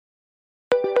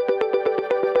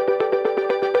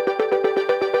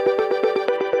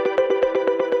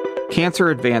Cancer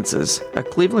Advances, a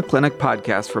Cleveland Clinic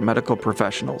podcast for medical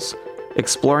professionals,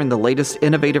 exploring the latest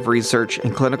innovative research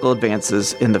and clinical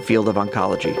advances in the field of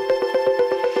oncology.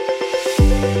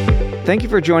 Thank you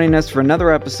for joining us for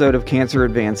another episode of Cancer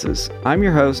Advances. I'm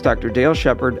your host, Dr. Dale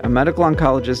Shepard, a medical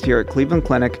oncologist here at Cleveland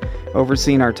Clinic,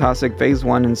 overseeing our Taussig Phase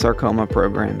 1 and sarcoma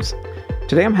programs.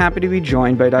 Today I'm happy to be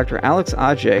joined by Dr. Alex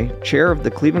Adjei, chair of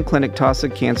the Cleveland Clinic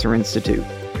Taussig Cancer Institute.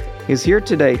 He's here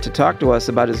today to talk to us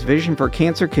about his vision for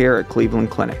cancer care at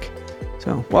Cleveland Clinic.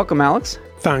 So, welcome, Alex.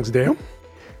 Thanks, Dale.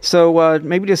 So,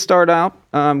 maybe to start out,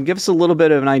 give us a little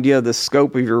bit of an idea of the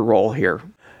scope of your role here.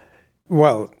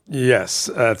 Well, yes,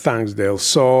 thanks, Dale.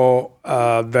 So,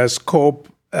 the scope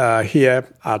here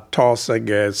at Taussig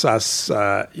is, as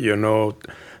you know,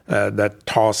 the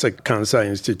Taussig Cancer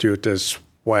Institute is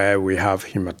where we have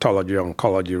hematology,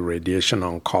 oncology, radiation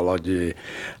oncology,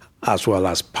 as well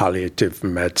as palliative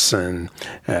medicine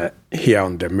here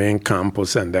on the main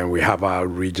campus. And then we have our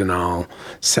regional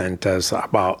centers,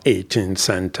 about 18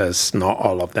 centers. Not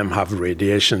all of them have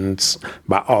radiations,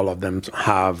 but all of them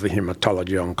have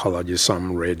hematology, oncology,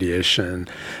 some radiation.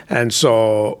 And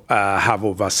so have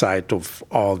oversight of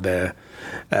all the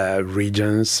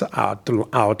regions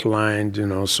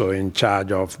outlined, so in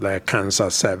charge of the cancer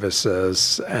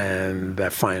services and the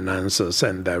finances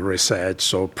and the research,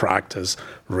 so practice,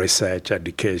 research,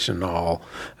 education, all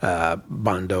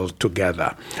bundled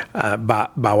together.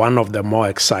 But one of the more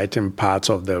exciting parts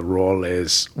of the role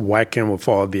is working with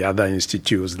all the other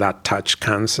institutes that touch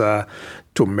cancer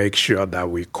to make sure that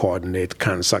we coordinate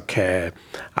cancer care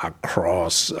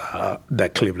across the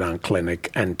Cleveland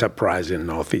Clinic enterprise in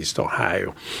Northeast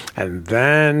Ohio. And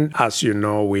then, as you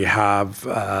know, we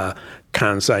have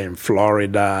cancer in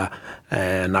Florida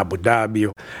and Abu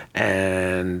Dhabi,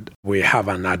 and we have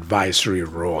an advisory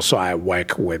role. So I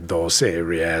work with those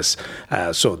areas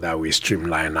so that we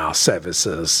streamline our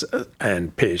services,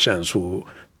 and patients who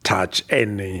touch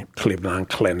any Cleveland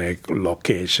Clinic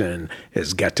location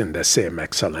is getting the same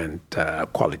excellent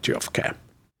quality of care.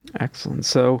 Excellent.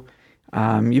 So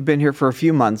you've been here for a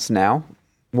few months now.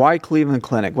 Why Cleveland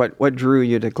Clinic? What drew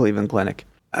you to Cleveland Clinic?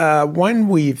 When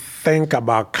we think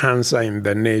about cancer in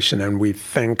the nation and we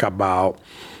think about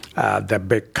the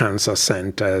big cancer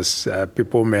centers,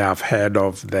 people may have heard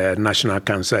of the National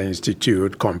Cancer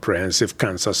Institute, Comprehensive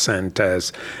Cancer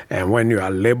Centers. And when you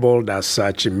are labeled as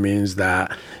such, it means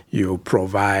that you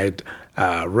provide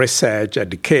research,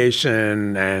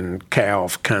 education, and care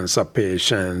of cancer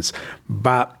patients.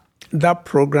 But that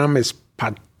program is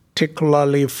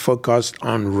particularly focused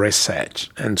on research.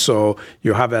 And so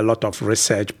you have a lot of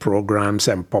research programs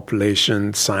and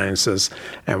population sciences.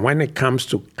 And when it comes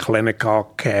to clinical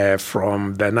care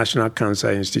from the National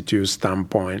Cancer Institute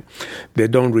standpoint, they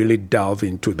don't really delve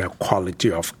into the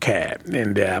quality of care.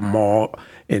 And they are more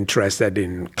interested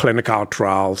in clinical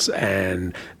trials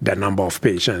and the number of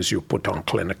patients you put on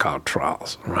clinical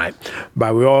trials, right?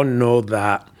 But we all know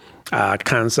that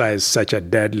cancer is such a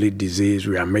deadly disease.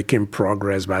 We are making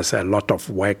progress, but there's a lot of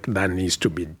work that needs to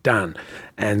be done.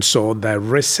 And so the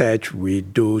research we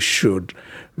do should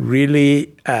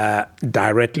really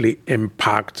directly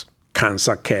impact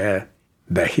cancer care,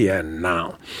 the here and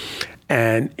now.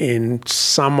 And in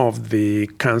some of the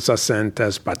cancer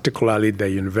centers, particularly the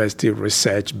university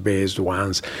research-based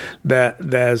ones,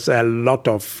 there's a lot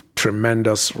of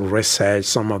tremendous research.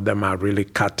 Some of them are really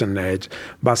cutting edge,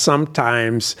 but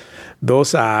sometimes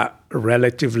those are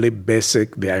relatively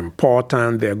basic. They are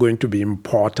important. They're going to be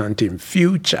important in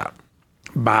future,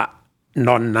 but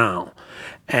not now.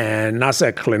 And as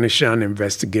a clinician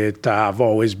investigator, I've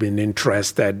always been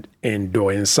interested in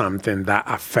doing something that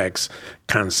affects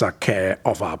cancer care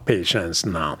of our patients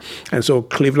now. And so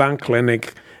Cleveland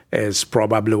Clinic is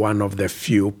probably one of the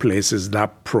few places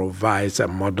that provides a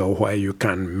model where you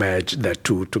can merge the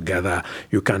two together.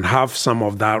 You can have some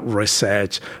of that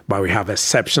research, but we have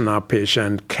exceptional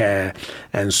patient care.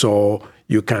 And so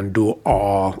you can do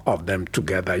all of them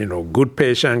together, good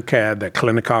patient care, the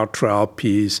clinical trial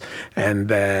piece, and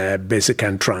the basic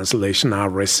and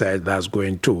translational research that's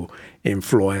going to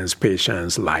influence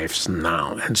patients' lives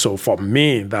now. And so for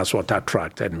me, that's what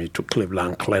attracted me to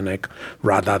Cleveland Clinic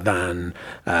rather than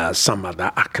some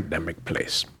other academic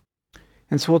place.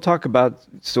 And so we'll talk about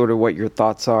sort of what your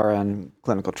thoughts are on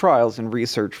clinical trials and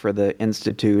research for the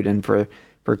Institute and for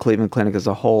Cleveland Clinic as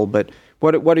a whole. But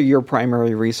what are your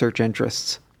primary research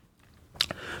interests?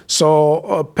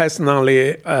 So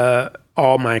personally,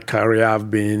 all my career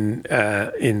I've been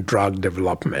in drug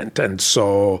development. And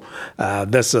so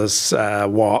this is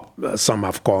what some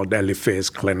have called early phase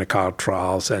clinical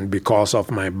trials. And because of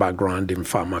my background in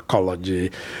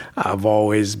pharmacology, I've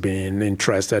always been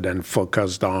interested and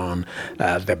focused on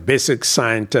the basic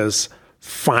scientists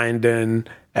finding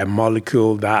a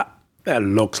molecule that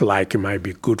looks like it might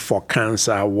be good for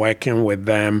cancer, working with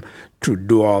them to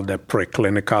do all the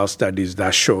preclinical studies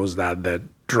that shows that the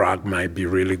drug might be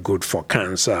really good for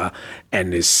cancer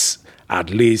and is, at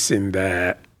least in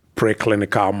the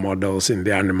preclinical models, in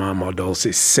the animal models,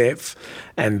 is safe,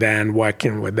 and then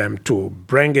working with them to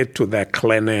bring it to the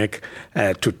clinic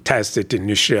to test it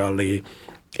initially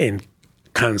in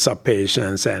cancer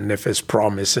patients, and if it's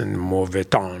promising, move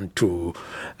it on to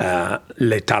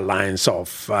later lines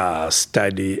of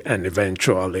study and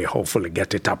eventually, hopefully,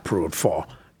 get it approved for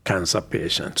cancer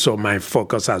patients. So my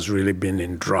focus has really been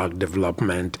in drug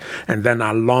development. And then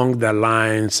along the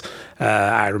lines,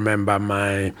 I remember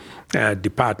my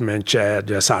department chair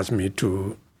just asked me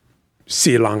to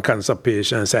see lung cancer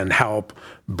patients and help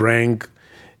bring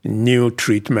new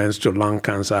treatments to lung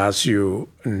cancer. As you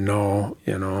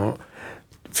know,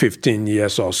 15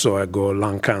 years or so ago,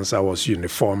 lung cancer was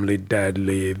uniformly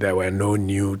deadly. There were no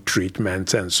new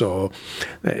treatments. And so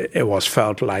it was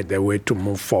felt like the way to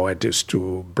move forward is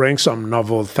to bring some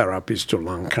novel therapies to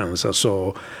lung cancer.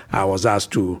 So I was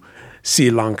asked to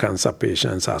see lung cancer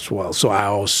patients as well. So I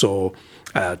also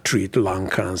treat lung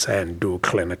cancer and do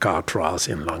clinical trials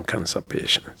in lung cancer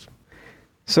patients.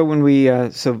 So when we,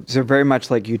 so very much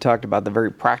like you talked about the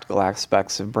very practical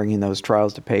aspects of bringing those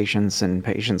trials to patients, and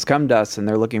patients come to us and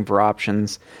they're looking for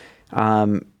options.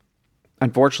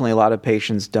 Unfortunately, a lot of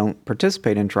patients don't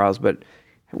participate in trials, but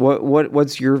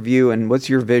what's your view and what's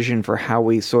your vision for how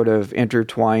we sort of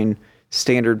intertwine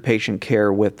standard patient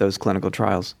care with those clinical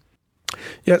trials?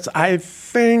 Yes, I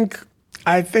think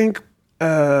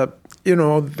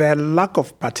the lack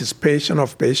of participation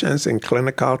of patients in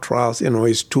clinical trials,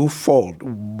 is twofold.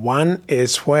 One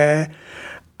is where,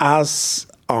 as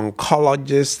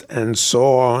oncologists and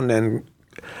so on, and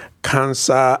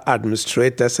cancer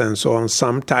administrators and so on,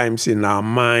 sometimes in our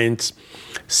minds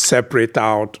separate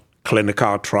out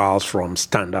clinical trials from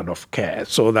standard of care.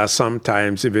 So that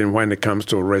sometimes, even when it comes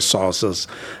to resources,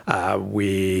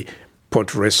 we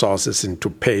put resources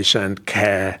into patient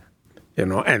care,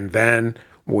 and then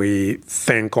we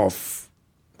think of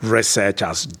research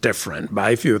as different.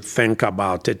 But if you think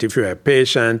about it, if you're a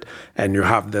patient and you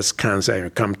have this cancer and you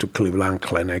come to Cleveland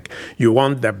Clinic, you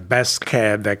want the best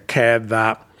care, the care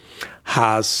that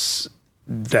has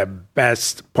the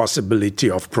best possibility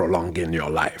of prolonging your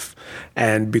life.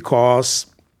 And because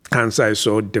cancer is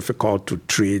so difficult to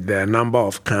treat, there are a number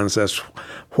of cancers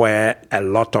where a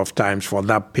lot of times for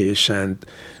that patient,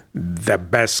 the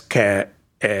best care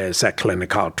is a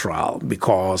clinical trial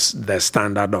because the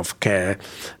standard of care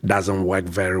doesn't work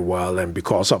very well, and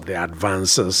because of the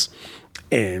advances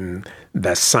in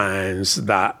the science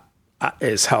that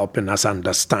is helping us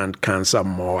understand cancer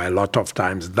more, a lot of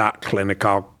times that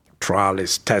clinical trial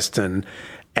is testing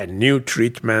a new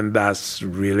treatment that's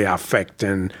really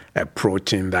affecting a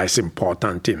protein that's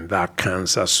important in that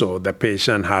cancer. So the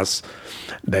patient has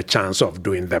the chance of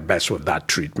doing the best with that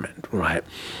treatment, right?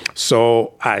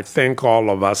 So I think all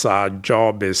of us, our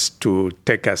job is to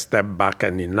take a step back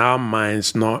and in our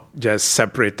minds not just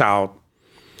separate out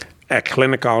a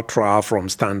clinical trial from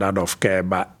standard of care,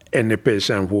 but any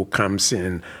patient who comes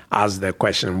in asks the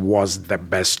question, what's the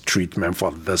best treatment for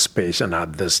this patient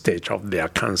at this stage of their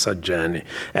cancer journey?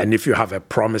 And if you have a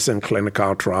promising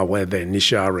clinical trial where the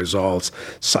initial results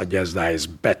suggest that it's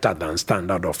better than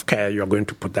standard of care, you're going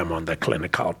to put them on the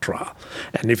clinical trial.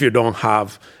 And if you don't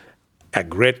have a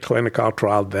great clinical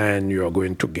trial, then you're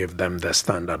going to give them the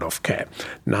standard of care.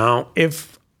 Now,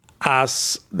 if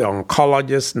as the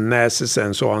oncologists, nurses,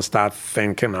 and so on start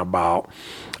thinking about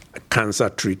cancer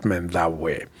treatment that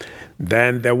way,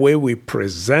 then the way we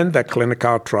present the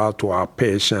clinical trial to our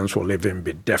patients will even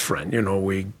be different.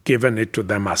 We're giving it to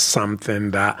them as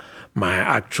something that might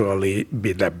actually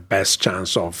be the best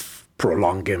chance of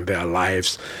prolonging their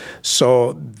lives.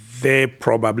 So they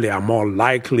probably are more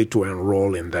likely to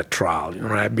enroll in the trial,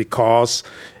 right? Because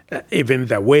even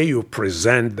the way you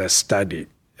present the study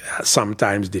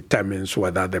sometimes determines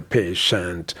whether the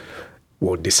patient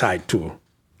will decide to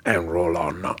enroll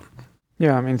or not.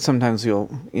 Yeah, I mean, sometimes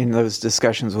in those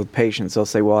discussions with patients, they'll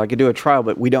say, well, I could do a trial,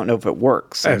 but we don't know if it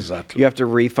works. Exactly. You have to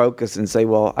refocus and say,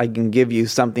 well, I can give you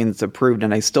something that's approved,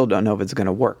 and I still don't know if it's going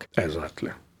to work.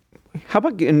 Exactly. How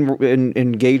about in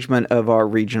engagement of our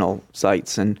regional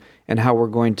sites and how we're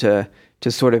going to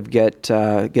to sort of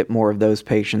get more of those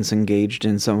patients engaged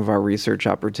in some of our research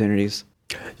opportunities?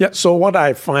 Yeah, so what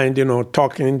I find,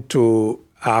 talking to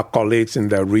our colleagues in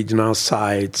the regional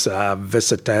sites,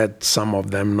 visited some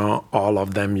of them, not all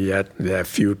of them yet. There are a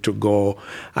few to go.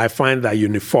 I find that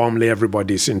uniformly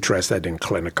everybody is interested in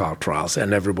clinical trials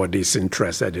and everybody is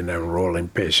interested in enrolling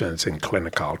patients in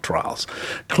clinical trials.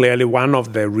 Clearly, one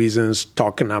of the reasons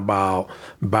talking about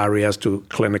barriers to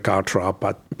clinical trial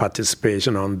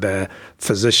participation on the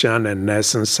physician and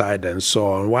nursing side and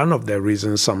so on, one of the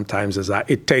reasons sometimes is that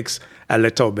it takes a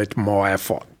little bit more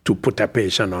effort to put a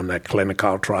patient on a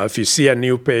clinical trial. If you see a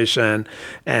new patient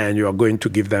and you are going to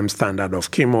give them standard of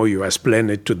chemo, you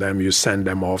explain it to them, you send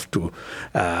them off to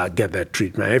get their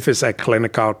treatment. If it's a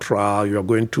clinical trial, you're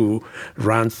going to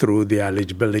run through the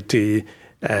eligibility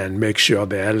and make sure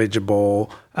they're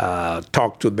eligible,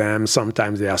 talk to them.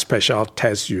 Sometimes there are special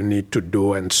tests you need to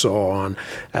do and so on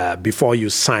before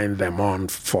you sign them on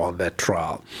for the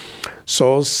trial.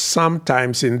 So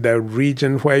sometimes in the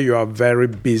region where you are very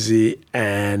busy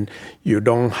and you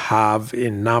don't have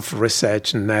enough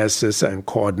research nurses and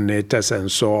coordinators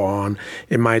and so on,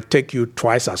 it might take you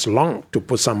twice as long to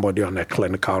put somebody on a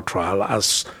clinical trial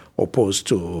as opposed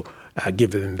to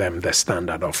giving them the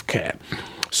standard of care.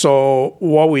 So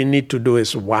what we need to do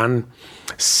is, one,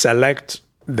 select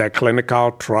the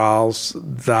clinical trials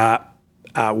that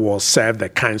will serve the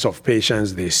kinds of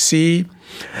patients they see,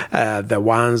 the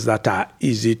ones that are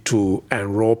easy to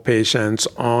enroll patients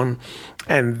on.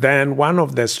 And then one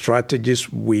of the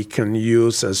strategies we can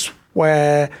use is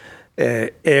where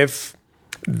if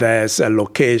there's a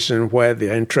location where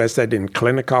they're interested in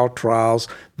clinical trials,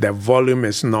 the volume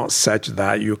is not such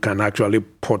that you can actually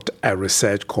put a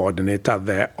research coordinator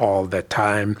there all the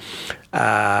time.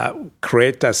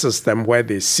 Create a system where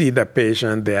they see the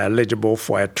patient, they're eligible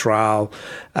for a trial,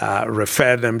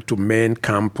 refer them to main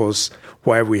campus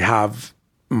where we have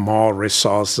more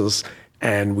resources,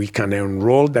 and we can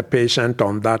enroll the patient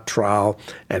on that trial,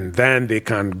 and then they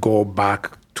can go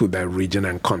back to the region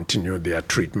and continue their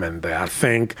treatment there. I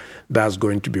think that's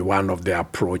going to be one of the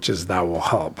approaches that will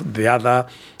help. The other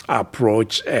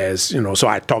approach is, so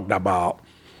I talked about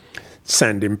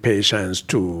sending patients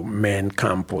to main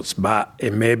campus, but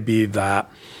it may be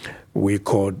that we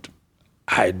could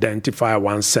identify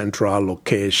one central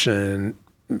location,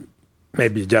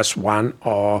 maybe just one,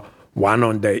 or one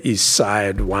on the east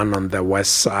side, one on the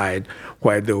west side,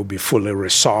 where they will be fully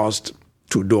resourced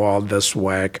to do all this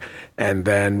work, and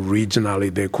then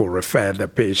regionally they could refer the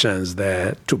patients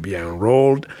there to be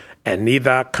enrolled and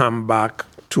either come back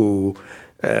to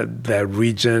the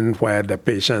region where the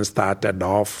patient started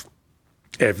off,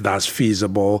 if that's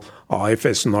feasible, or if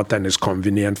it's not and it's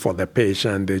convenient for the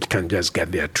patient, they can just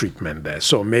get their treatment there.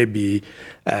 So maybe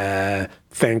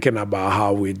thinking about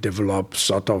how we develop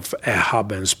sort of a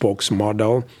hub and spokes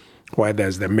model where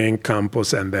there's the main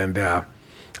campus and then there are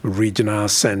regional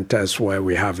centers where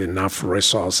we have enough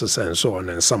resources and so on,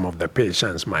 and some of the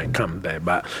patients might come there.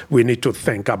 But we need to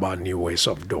think about new ways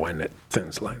of doing it,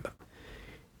 things like that.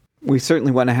 We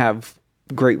certainly want to have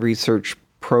great research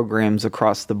programs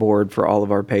across the board for all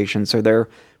of our patients. Are there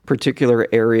particular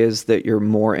areas that you're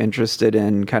more interested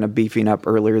in kind of beefing up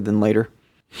earlier than later?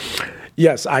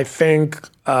 Yes, I think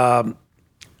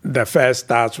the first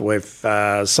starts with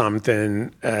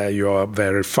something you're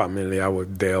very familiar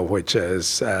with, Dale, which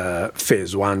is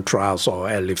phase 1 trials or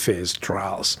early phase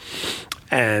trials.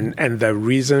 And the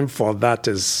reason for that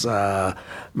is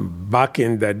back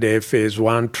in the day, phase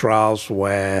 1 trials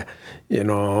were,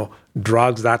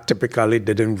 drugs that typically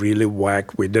didn't really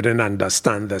work. We didn't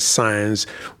understand the science.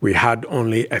 We had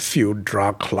only a few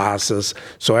drug classes.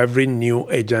 So every new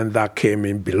agent that came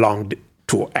in belonged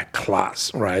to a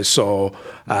class, right? So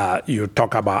you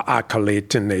talk about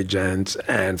alkylating agents,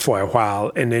 and for a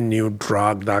while, any new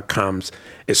drug that comes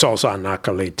is also an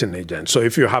alkylating agent. So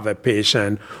if you have a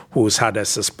patient who's had a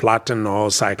cisplatin or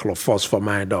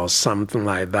cyclophosphamide or something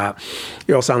like that,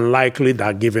 it was unlikely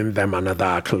that giving them another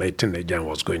alkylating agent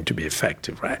was going to be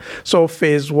effective, right? So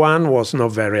phase 1 was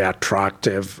not very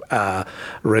attractive.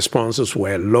 Responses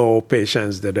were low.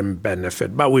 Patients didn't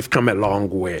benefit. But we've come a long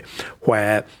way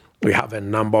where we have a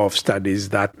number of studies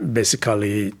that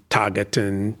basically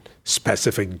targeting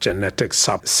specific genetic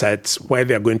subsets where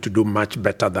they're going to do much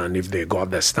better than if they got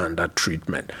the standard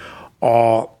treatment.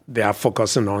 Or they are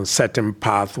focusing on certain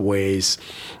pathways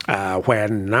where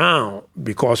now,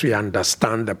 because we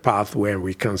understand the pathway and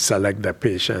we can select the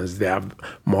patients, they are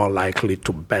more likely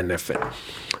to benefit.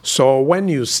 So when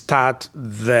you start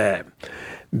there,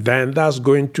 then that's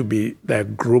going to be the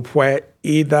group where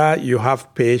either you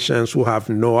have patients who have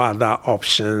no other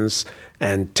options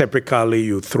and typically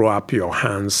you throw up your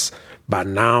hands but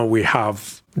now we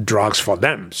have drugs for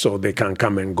them so they can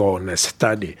come and go on a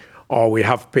study. Or we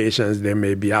have patients, there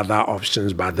may be other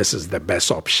options, but this is the best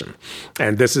option.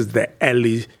 And this is the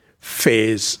early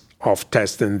phase of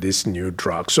testing this new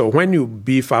drug. So when you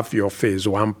beef up your phase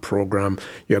 1 program,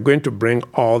 you're going to bring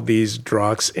all these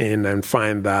drugs in and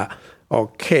find that,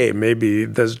 okay, maybe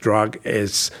this drug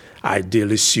is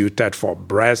ideally suited for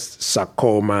breast,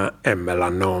 sarcoma, and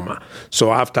melanoma.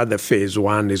 So after the phase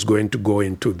 1 is going to go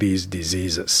into these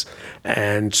diseases.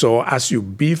 And so as you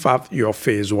beef up your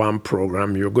phase 1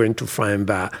 program, you're going to find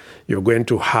that you're going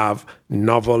to have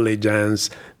novel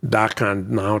agents that can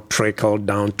now trickle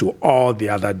down to all the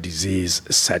other disease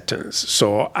settings.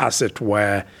 So as it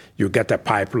were, you get a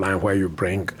pipeline where you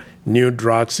bring new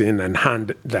drugs in and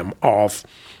hand them off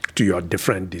to your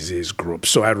different disease groups.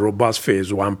 So a robust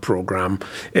phase 1 program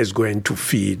is going to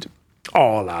feed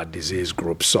all our disease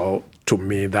groups. So to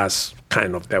me, that's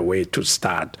kind of the way to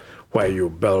start, where you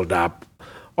build up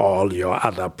all your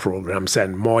other programs.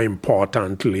 And more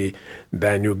importantly,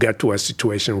 then you get to a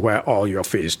situation where all your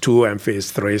phase 2 and phase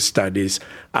 3 studies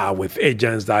are with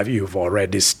agents that you've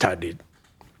already studied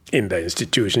in the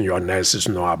institution. Your nurses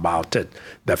know about it,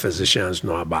 the physicians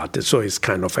know about it. So it's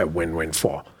kind of a win-win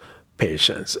for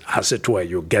patients. As it were,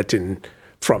 you're getting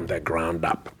from the ground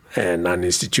up. And an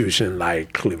institution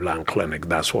like Cleveland Clinic,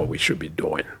 that's what we should be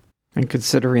doing. And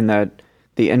considering that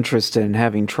the interest in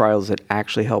having trials that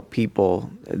actually help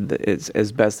people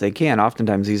as best they can,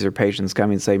 oftentimes these are patients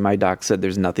coming and say, my doc said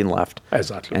there's nothing left.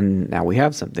 Exactly. And now we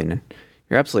have something. And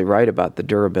you're absolutely right about the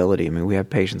durability. I mean, we have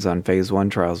patients on phase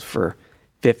 1 trials for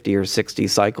 50 or 60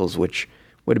 cycles, which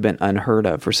would have been unheard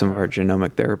of for some of our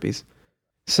genomic therapies.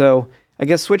 So I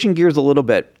guess switching gears a little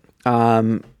bit,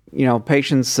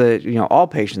 patients that, all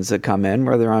patients that come in,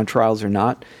 whether they're on trials or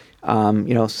not,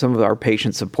 some of our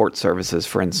patient support services,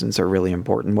 for instance, are really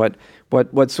important.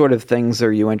 What sort of things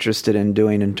are you interested in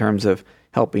doing in terms of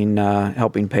helping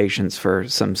patients for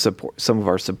some of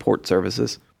our support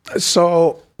services?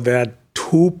 So there are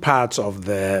 2 parts of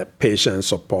the patient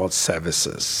support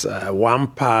services. One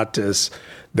part is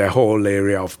the whole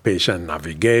area of patient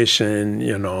navigation.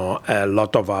 A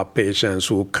lot of our patients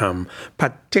who come,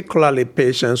 particularly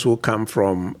patients who come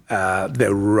from the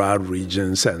rural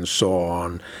regions and so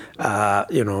on,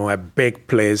 a big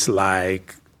place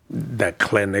like the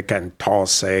clinic and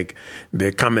Taussig,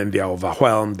 they come and they're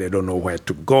overwhelmed, they don't know where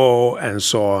to go and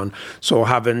so on. So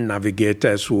having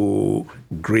navigators who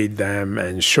greet them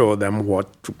and show them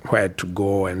where to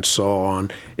go and so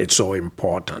on, it's so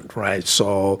important, right?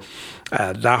 So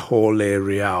that whole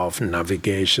area of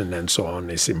navigation and so on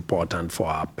is important for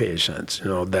our patients.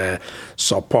 The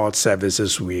support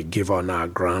services we give on our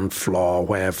ground floor,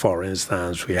 where, for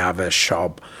instance, we have a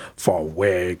shop for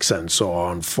wigs and so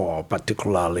on, for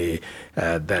particularly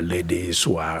the ladies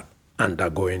who are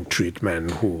undergoing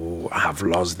treatment, who have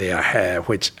lost their hair,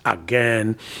 which,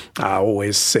 again, I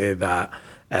always say that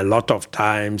a lot of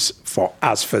times for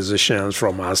us physicians,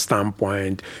 from our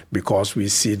standpoint, because we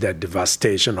see the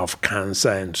devastation of cancer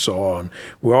and so on,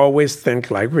 we always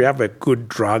think like we have a good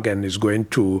drug and it's going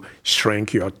to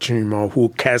shrink your tumor. Who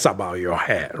cares about your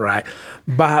hair, right?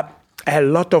 But a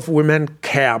lot of women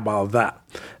care about that.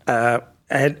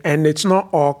 And it's not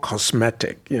all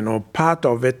cosmetic. Part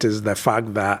of it is the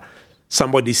fact that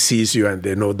somebody sees you and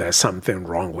they know there's something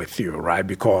wrong with you, right?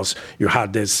 Because you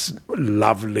had this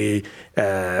lovely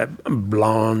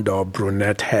blonde or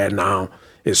brunette hair, now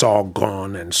it's all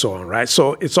gone and so on, right?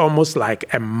 So it's almost like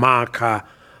a marker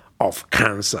of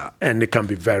cancer, and it can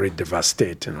be very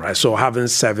devastating, right? So having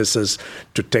services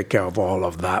to take care of all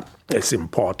of that is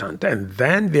important. And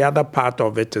then the other part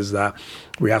of it is that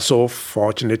we are so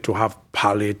fortunate to have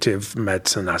palliative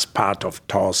medicine as part of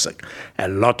Taussig. A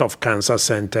lot of cancer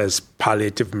centers,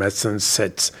 palliative medicine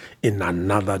sits in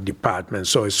another department,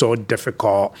 so it's so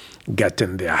difficult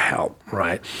getting their help,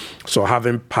 right? So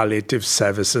having palliative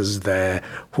services there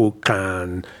who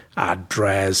can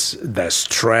address the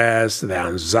stress, the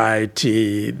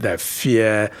anxiety, the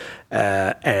fear,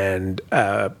 and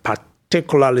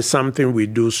particularly something we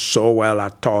do so well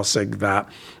at Taussig that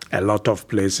a lot of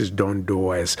places don't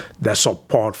do is the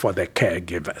support for the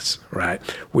caregivers, right?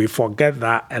 We forget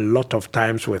that a lot of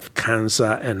times with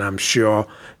cancer, and I'm sure,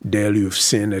 Dale, you've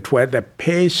seen it, where the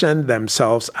patient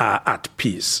themselves are at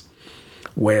peace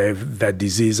with the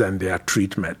disease and their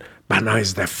treatment, but now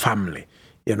it's the family,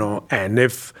 and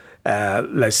if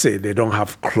let's say they don't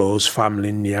have close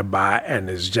family nearby and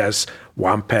it's just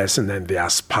one person and their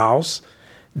spouse,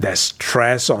 the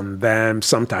stress on them.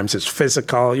 Sometimes it's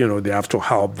physical, they have to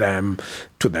help them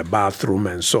to the bathroom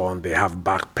and so on. They have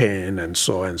back pain and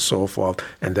so on and so forth.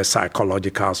 And the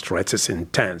psychological stress is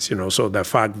intense, So the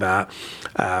fact that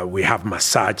we have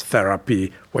massage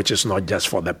therapy, which is not just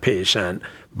for the patient,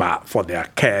 but for their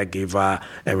caregiver,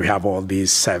 and we have all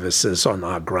these services on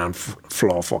our ground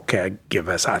floor for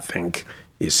caregivers, I think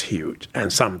is huge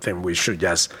and something we should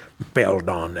just build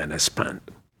on and expand.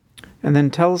 And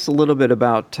then tell us a little bit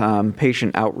about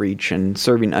patient outreach and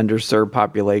serving underserved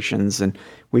populations. And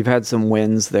we've had some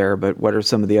wins there, but what are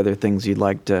some of the other things you'd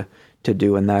like to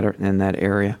do in that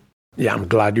area? Yeah, I'm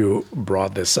glad you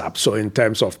brought this up. So in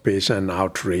terms of patient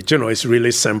outreach, it's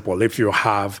really simple. If you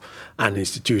have an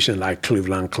institution like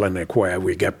Cleveland Clinic where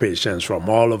we get patients from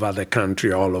all over the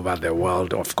country, all over the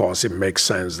world, of course, it makes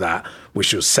sense that we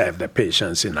should serve the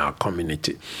patients in our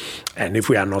community. And if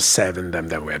we are not serving them,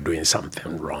 then we are doing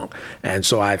something wrong. And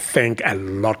so I think a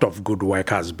lot of good work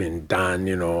has been done.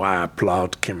 I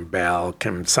applaud Kim Bell,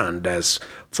 Kim Sanders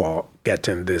for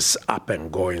getting this up and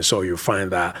going. So you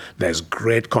find that there's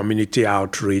great community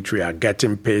outreach. We are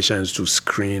getting patients to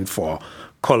screen for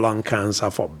colon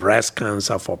cancer, for breast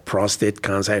cancer, for prostate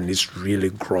cancer, and it's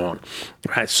really grown.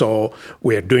 Right? So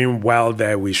we're doing well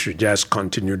there. We should just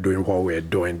continue doing what we're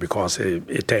doing because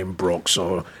it ain't broke,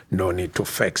 so no need to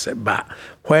fix it. But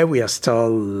where we are still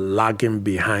lagging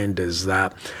behind is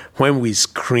that when we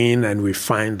screen and we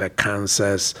find the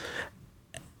cancers,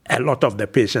 a lot of the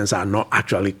patients are not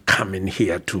actually coming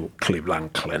here to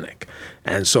Cleveland Clinic.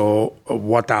 And so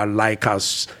what I like to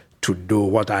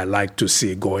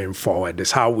see going forward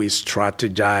is how we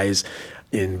strategize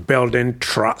in building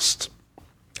trust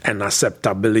and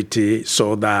acceptability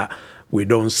so that we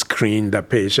don't screen the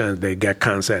patients, they get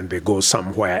cancer and they go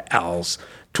somewhere else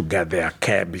to get their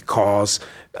care because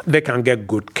they can get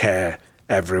good care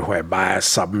everywhere, but I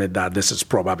submit that this is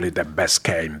probably the best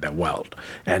care in the world.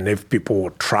 And if people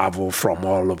will travel from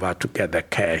all over to get the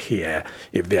care here,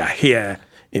 if they are here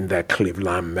in the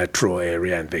Cleveland metro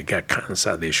area and they get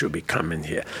cancer, they should be coming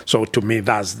here. So to me,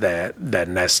 that's the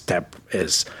next step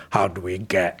is how do we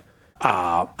get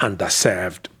our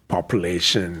underserved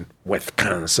population with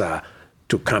cancer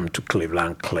to come to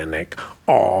Cleveland Clinic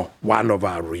or one of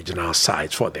our regional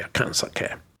sites for their cancer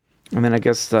care. And then I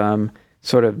guess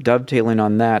sort of dovetailing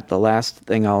on that, the last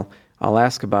thing I'll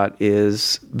ask about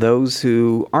is those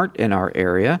who aren't in our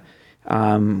area.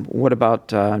 What about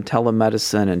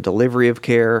telemedicine and delivery of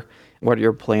care? What are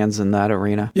your plans in that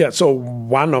arena? Yeah, so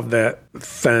one of the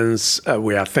things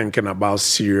we are thinking about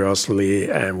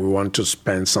seriously and we want to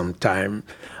spend some time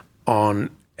on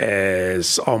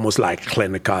is almost like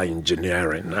clinical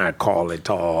engineering, I call it,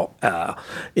 or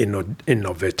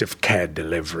innovative care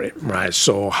delivery, right?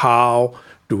 So how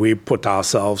do we put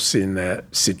ourselves in a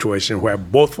situation where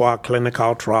both for our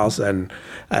clinical trials and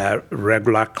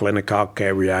regular clinical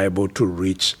care, we are able to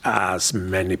reach as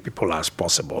many people as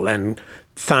possible? And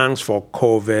thanks for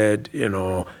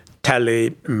COVID,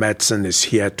 telemedicine is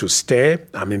here to stay.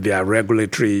 I mean, there are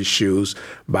regulatory issues,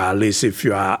 but at least if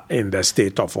you are in the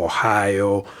state of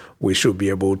Ohio, we should be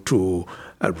able to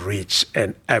reach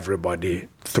everybody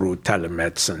through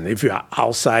telemedicine. If you are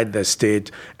outside the state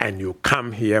and you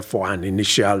come here for an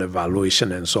initial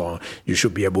evaluation and so on, you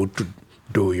should be able to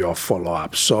do your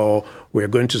follow-up. So we're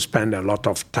going to spend a lot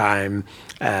of time,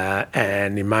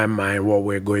 and in my mind, what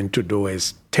we're going to do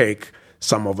is take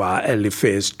some of our early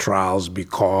phase trials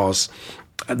because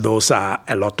those are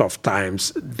a lot of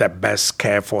times the best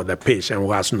care for the patient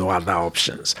who has no other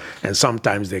options. And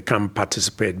sometimes they can't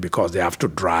participate because they have to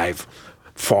drive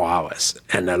 4 hours.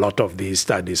 And a lot of these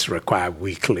studies require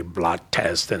weekly blood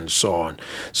tests and so on.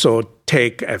 So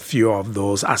take a few of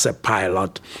those as a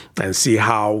pilot and see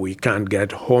how we can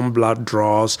get home blood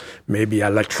draws, maybe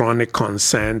electronic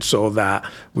consent so that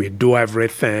we do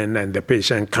everything and the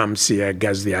patient comes here,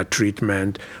 gets their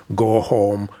treatment, go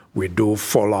home. We do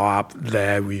follow-up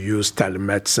there. We use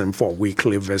telemedicine for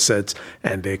weekly visits,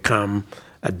 and they come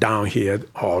down here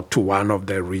or to one of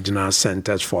the regional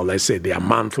centers for, let's say, their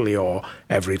monthly or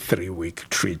every 3-week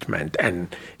treatment.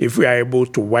 And if we are able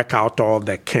to work out all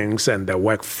the kinks and the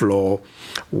workflow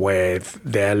with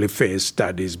the early phase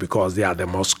studies, because they are the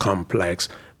most complex,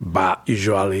 but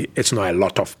usually it's not a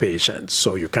lot of patients,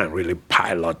 so you can't really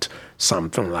pilot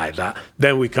something like that,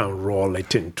 then we can roll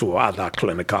it into other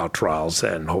clinical trials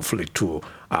and hopefully to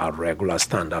our regular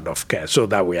standard of care so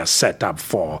that we are set up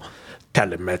for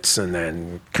telemedicine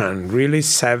and can really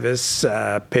service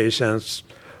patients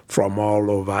from all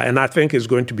over. And I think it's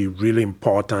going to be really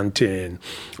important in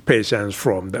patients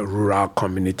from the rural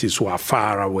communities who are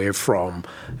far away from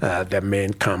the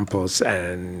main campus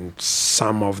and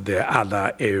some of the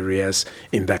other areas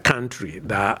in the country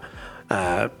that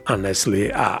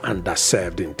honestly are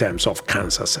underserved in terms of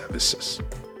cancer services.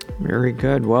 Very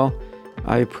good. Well,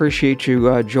 I appreciate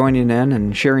you joining in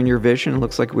and sharing your vision. It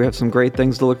looks like we have some great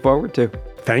things to look forward to.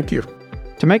 Thank you.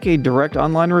 To make a direct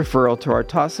online referral to our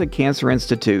Taussig Cancer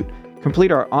Institute,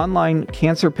 complete our online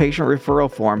cancer patient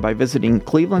referral form by visiting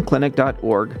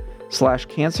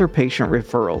clevelandclinic.org/cancer patient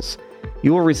referrals.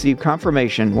 You will receive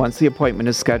confirmation once the appointment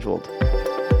is scheduled.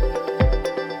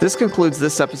 This concludes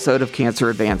this episode of Cancer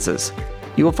Advances.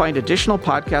 You will find additional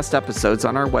podcast episodes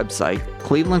on our website,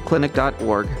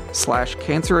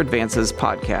 clevelandclinic.org/Cancer Advances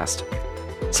podcast.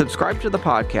 Subscribe to the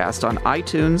podcast on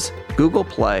iTunes, Google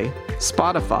Play,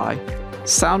 Spotify,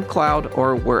 SoundCloud,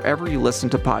 or wherever you listen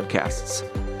to podcasts.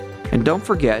 And don't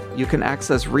forget, you can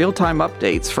access real-time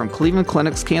updates from Cleveland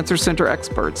Clinic's Cancer Center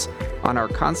experts on our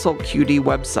Consult QD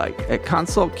website at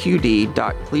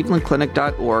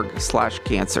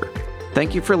consultqd.clevelandclinic.org/cancer.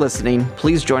 Thank you for listening.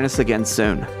 Please join us again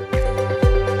soon.